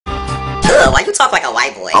Bro, why you talk like a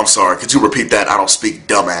white boy? I'm sorry, could you repeat that? I don't speak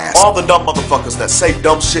dumbass. All the dumb motherfuckers that say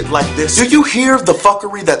dumb shit like this, do you hear the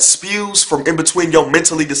fuckery that spews from in between your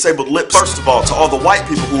mentally disabled lips? First of all, to all the white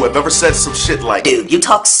people who have ever said some shit like, dude, you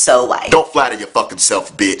talk so white. Don't flatter your fucking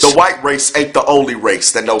self, bitch. The white race ain't the only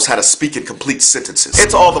race that knows how to speak in complete sentences. And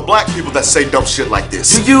to all the black people that say dumb shit like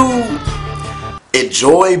this, do you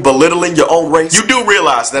enjoy belittling your own race? You do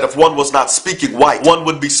realize that if one was not speaking white, one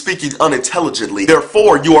would be speaking unintelligently.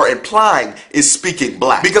 Therefore, you are implying is speaking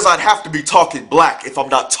black. Because I'd have to be talking black if I'm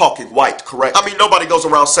not talking white, correct? I mean, nobody goes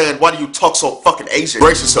around saying, why do you talk so fucking Asian?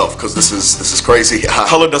 Brace yourself, because this is crazy.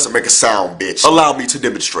 Color doesn't make a sound, bitch. Allow me to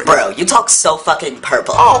demonstrate. Bro, you talk so fucking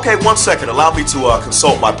purple. Oh, okay, 1 second. Allow me to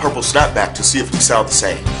consult my purple snapback to see if we sound the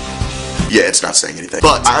same. Yeah, it's not saying anything.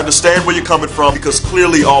 But I understand where you're coming from, because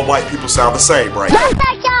clearly all white people sound the same, right? Don't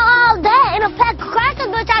think y'all all that in a pack of crackers,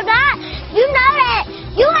 but I'm not. You know that.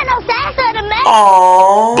 You ain't no faster than me.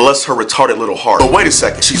 Aww. Bless her retarded little heart. But wait a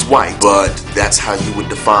second, she's white. But that's how you would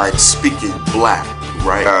define speaking black,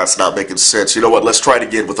 right? It's not making sense. You know what? Let's try it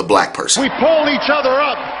again with a black person. We pull each other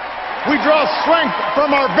up. We draw strength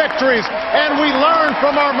from our victories, and we learn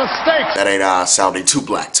from our mistakes. That ain't sounding too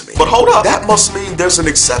black to me. But hold up, that must mean there's an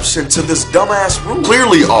exception to this dumbass rule.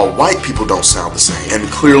 Clearly all white people don't sound the same, and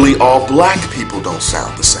clearly all black people don't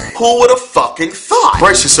sound the same. Who would have fucking thought?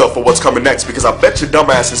 Brace yourself for what's coming next, because I bet your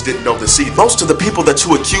dumbasses didn't know this either. Most of the people that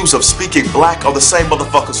you accuse of speaking black are the same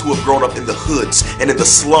motherfuckers who have grown up in the hoods and in the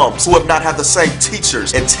slums, who have not had the same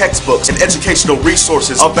teachers and textbooks and educational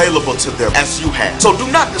resources available to them as you have. So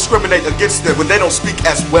do not discriminate against them when they don't speak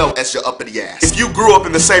as well as your uppity ass. If you grew up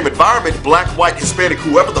in the same environment, black, white, Hispanic,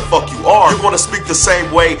 whoever the fuck you are, you're going to speak the same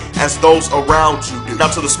way as those around you do. Now,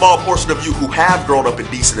 to the small portion of you who have grown up in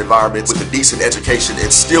decent environments with a decent education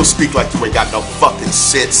and still speak like you ain't got no fucking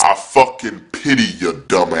sense, I fucking pity your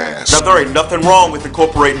dumbass. Now, there ain't nothing wrong with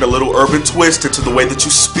incorporating a little urban twist into the way that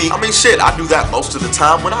you speak. I mean, shit, I do that most of the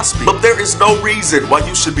time when I speak. But there is no reason why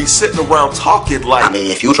you should be sitting around talking like, I mean,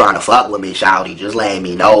 if you trying to fuck with me, shawty, just let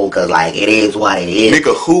me know, cause like, it is what it is.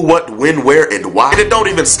 Nigga, who, what, when, where, and why. And it don't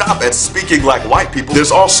even stop at speaking like white people.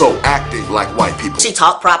 There's also acting like white people. She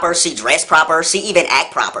talk proper, she dress proper, she even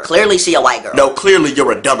act proper. Clearly she a white girl. No, clearly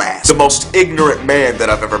you're a dumbass. The most ignorant man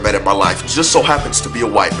that I've ever met in my life just so happens to be a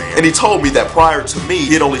white man. And he told me that prior to me,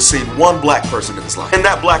 he had only seen one black person in his life. And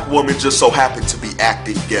that black woman just so happened to be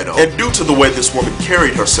acting ghetto. And due to the way this woman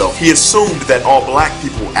carried herself, he assumed that all black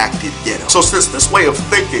people acted ghetto. So since this way of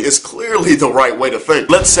thinking is clearly the right way to think,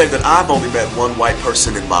 let's say that I've only met one white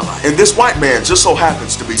person in my life. And this white man just so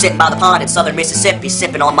happens to be sitting by the pond in southern Mississippi,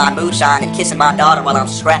 sipping on my moonshine and kissing my daughter while I'm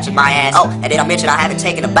scratching my ass. Oh, and then I mentioned I haven't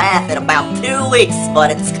taken a bath in about 2 weeks,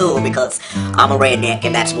 but it's cool because I'm a redneck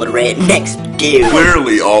and that's what rednecks do.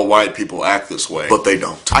 Clearly all white people act this way, but they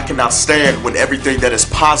don't. I cannot stand when everything that is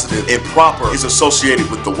positive and proper is associated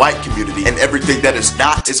with the white community and everything that is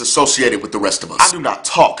not is associated with the rest of us. I do not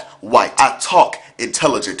talk white. I talk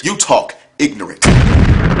intelligent. You talk ignorant.